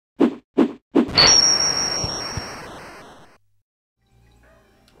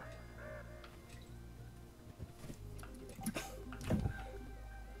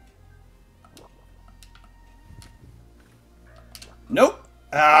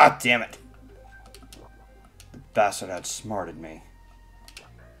Ah, damn it. The bastard outsmarted me.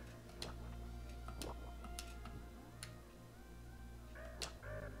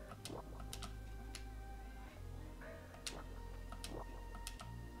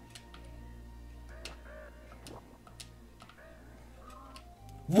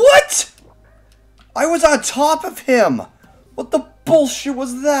 What? I was on top of him! What the bullshit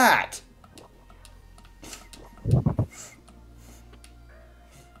was that?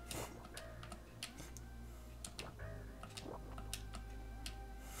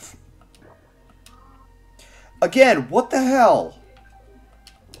 Again, what the hell?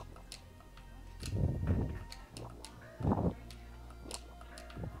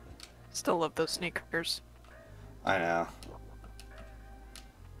 Still love those sneakers. I know.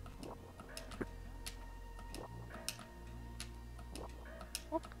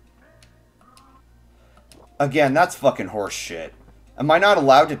 Again, that's fucking horse shit. Am I not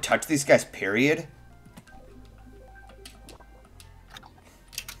allowed to touch these guys, period?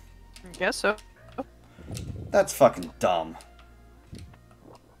 I guess so. That's fucking dumb.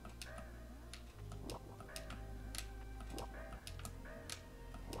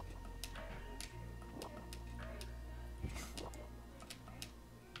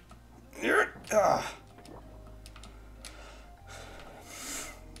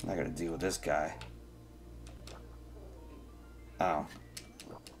 I gotta deal with this guy. Oh.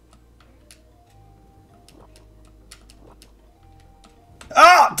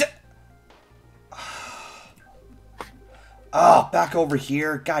 Oh! Oh, back over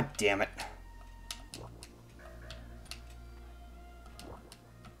here. God damn it.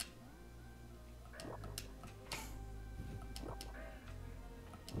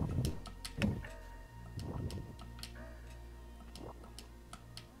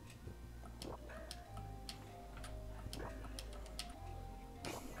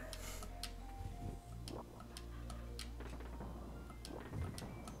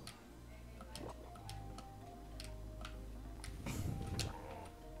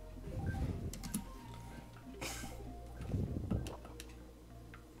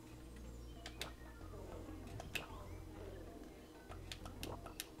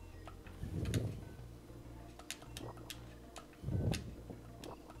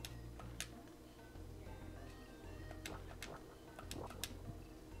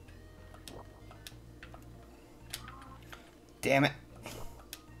 Damn it.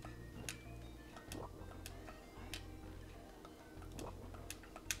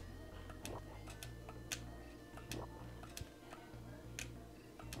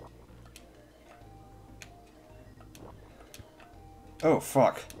 Oh,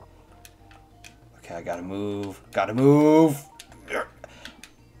 fuck. Okay, I gotta move. Gotta move.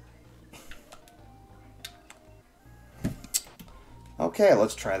 Okay,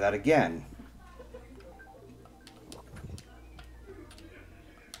 let's try that again.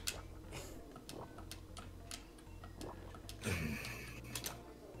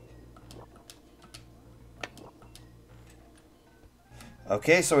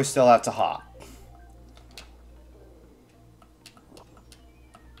 Okay, so we still have to hop.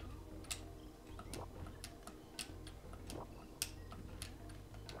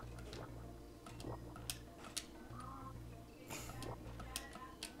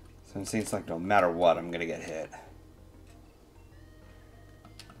 So it seems like no matter what, I'm gonna get hit.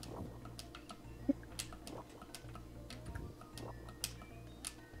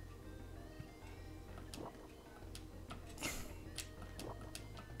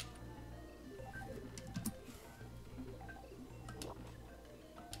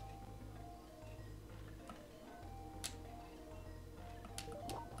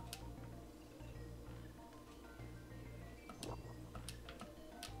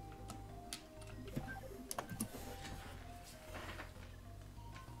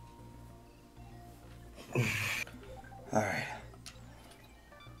 Alright.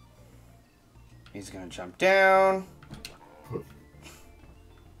 He's gonna jump down.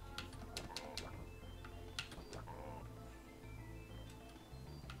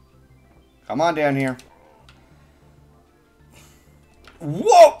 Come on down here.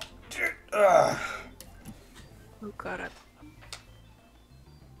 Whoa! Oh god,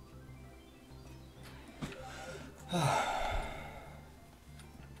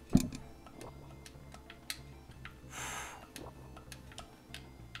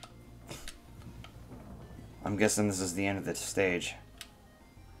 I'm guessing this is the end of the stage.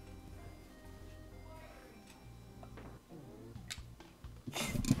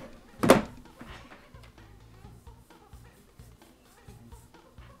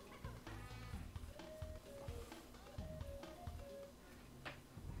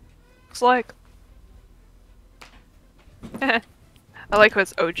 looks like. I like how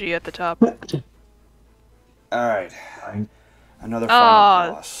it's OG at the top. Alright. Fine. Another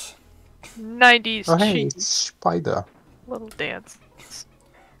final boss. 90s Oh, hey, cheap it's Spider. little dance.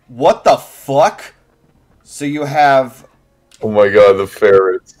 What the fuck? So you have... Oh my god, the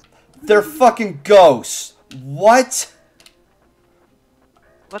ferrets. They're fucking ghosts. What?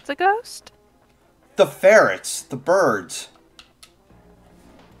 What's a ghost? The ferrets. The birds.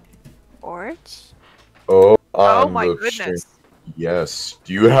 Orange? Oh, Oh I'm my the goodness. Yes.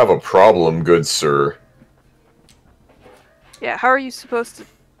 Do you have a problem, good sir? Yeah, how are you supposed to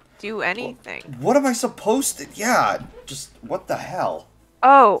do anything? What am I supposed to... Yeah, just... What the hell?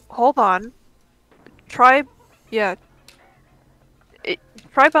 Oh, hold on. Try... Yeah.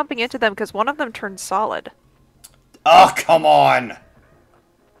 Try bumping into them, because one of them turned solid. Oh, come on!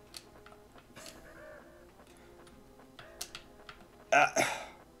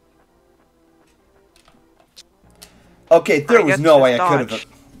 Okay, there was no way I could have...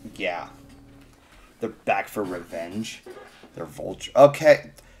 Yeah. They're back for revenge. They're vulture.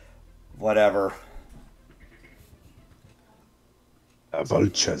 Okay. Whatever. A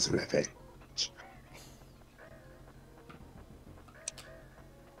vulture's revenge.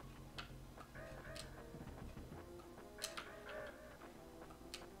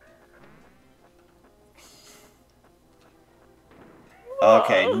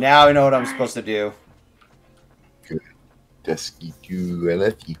 Okay, now I know what I'm supposed to do. Dusky to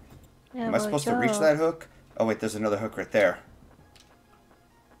LFU. Am I supposed to reach that hook? Oh wait, there's another hook right there.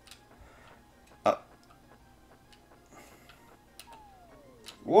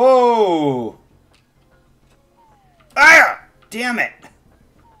 Whoa! Ah! Damn it!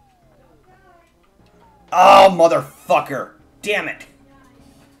 Oh, motherfucker! Damn it!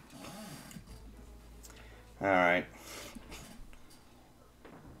 Alright.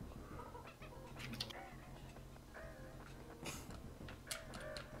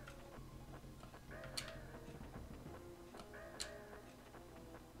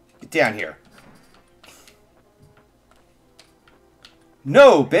 Get down here.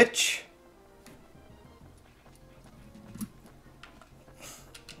 No, bitch!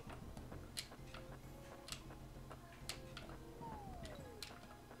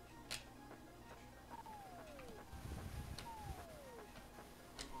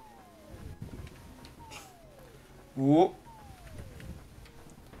 Whoop.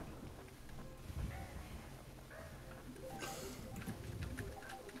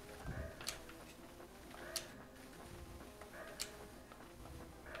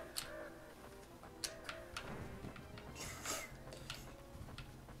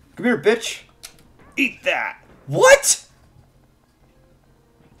 Come here, bitch. Eat that. What?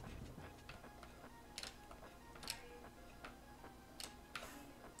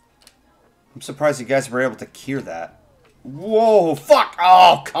 I'm surprised you guys were able to cure that. Whoa, fuck.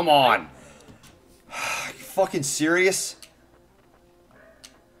 Oh, come on. You fucking serious?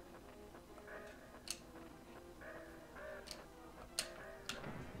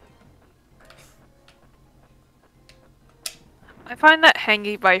 I find that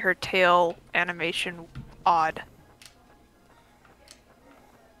hanging by her tail animation odd.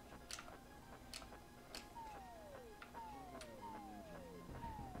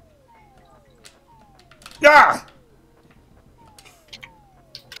 Ah!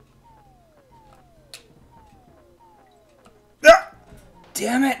 Ah!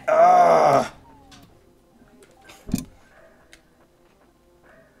 Damn it.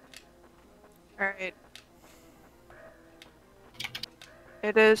 Alright.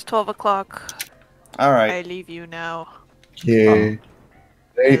 It is 12 o'clock. I Alright. leave you now. Yeah. Hey,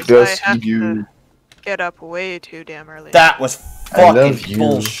 Because I Dusky, have you. to get up way too damn early. That was I love fucking you.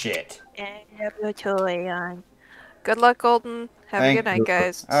 bullshit. Good luck, Golden. Have a good night,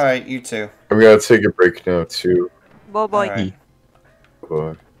 guys. Alright, you too. I'm gonna take a break now, too. Bye bye. Alright.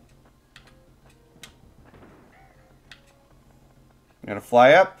 Bye. You gonna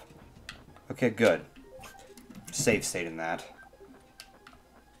fly up? Okay, good. Save state in that.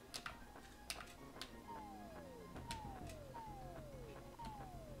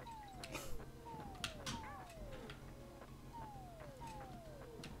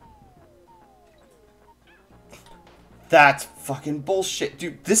 That's fucking bullshit.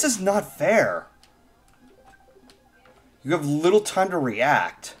 Dude, this is not fair. You have little time to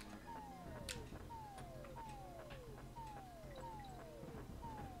react.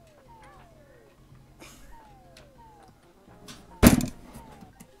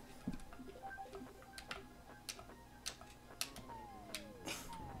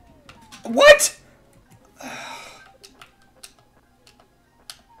 What?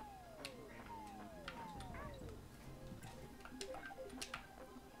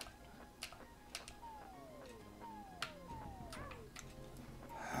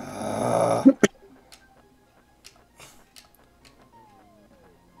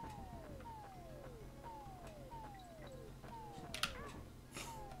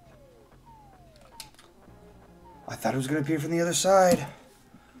 thought it was going to appear from the other side.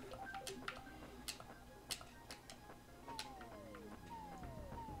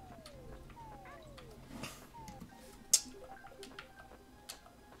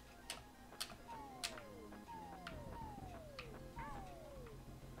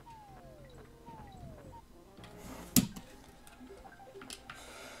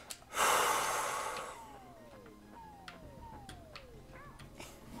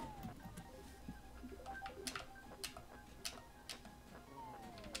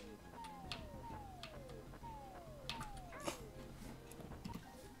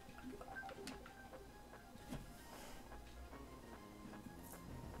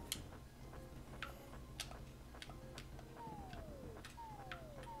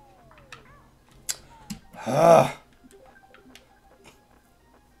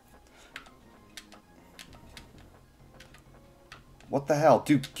 What the hell?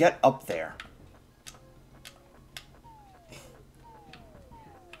 Dude, get up there.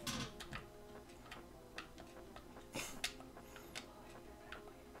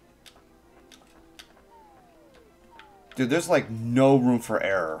 Dude, there's like no room for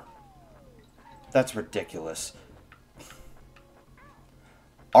error. That's ridiculous.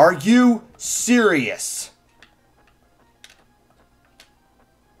 Are you serious?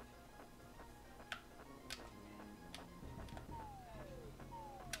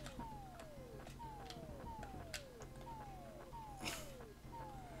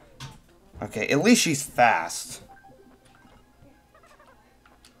 Okay, at least she's fast.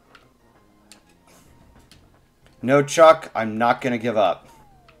 No, Chuck, I'm not gonna give up.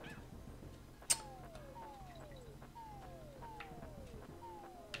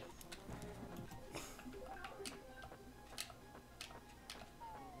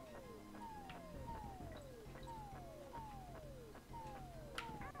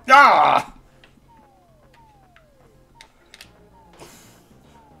 Ah!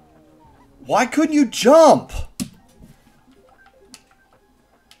 Why couldn't you jump?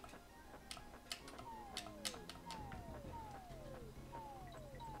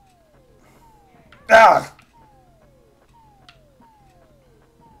 Ah!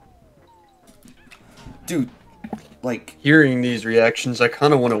 Dude, like... Hearing these reactions, I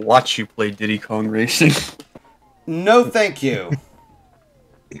kind of want to watch you play Diddy Kong Racing. No, thank you.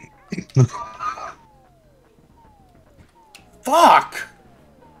 Fuck!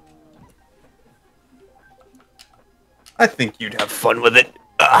 I think you'd have fun with it.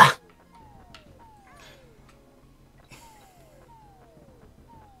 Ah.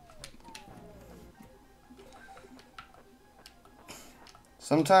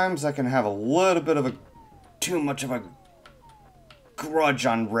 Sometimes I can have a little bit of a... too much of a grudge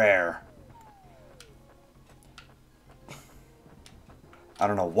on Rare. I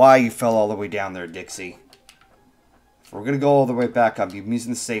don't know why you fell all the way down there, Dixie. If we're gonna go all the way back up, I'm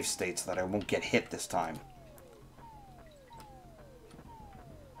using the safe state so that I won't get hit this time.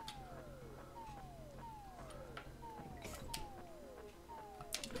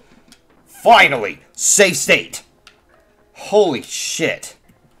 Finally! Safe state! Holy shit.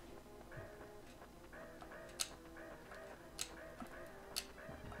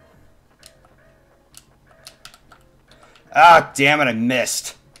 Ah, damn it, I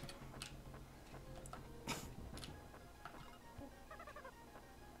missed.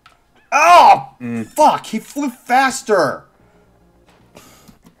 Oh! Fuck, he flew faster!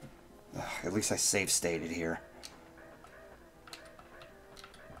 Ugh, at least I safe stated here.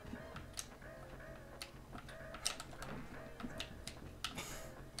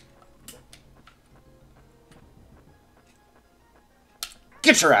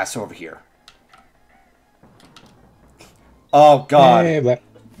 Get your ass over here. Oh, God. Yeah,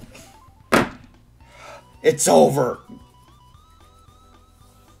 but... It's over.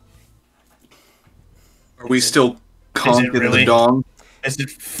 Are we still conking really? the dong? Is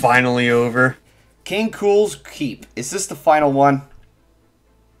it finally over? King Cool's Keep. Is this the final one?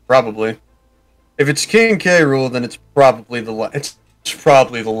 Probably. If it's King K. Rool, then it's probably the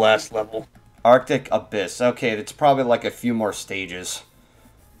last level. Arctic Abyss. Okay, it's probably like a few more stages.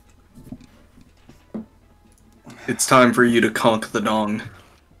 It's time for you to conk the dong.